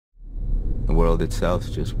The world itself's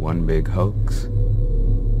just one big hoax.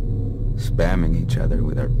 Spamming each other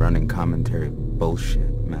with our running commentary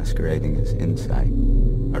bullshit masquerading as insight.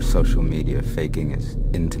 Our social media faking as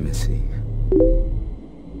intimacy.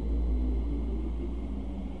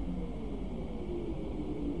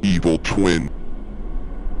 Evil twin.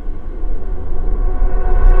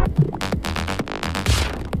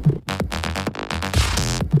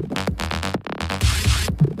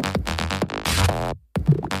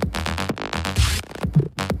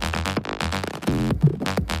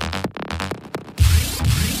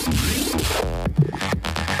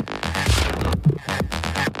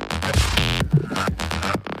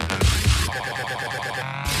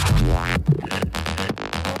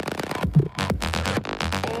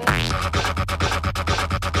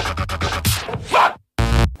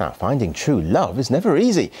 Now, finding true love is never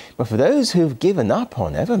easy, but for those who've given up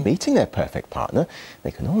on ever meeting their perfect partner, they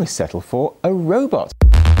can always settle for a robot.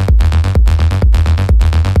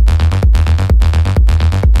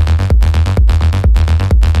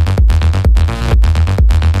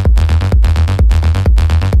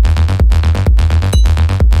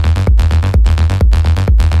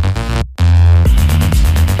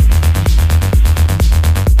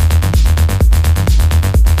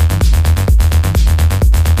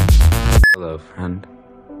 Hello, friend.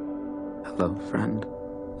 Hello, friend.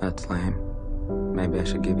 That's lame. Maybe I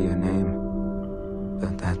should give you a name.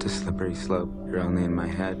 But that's a slippery slope. You're only in my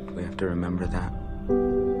head. We have to remember that.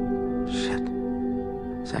 Shit.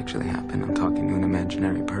 This actually happened. I'm talking to an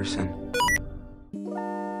imaginary person.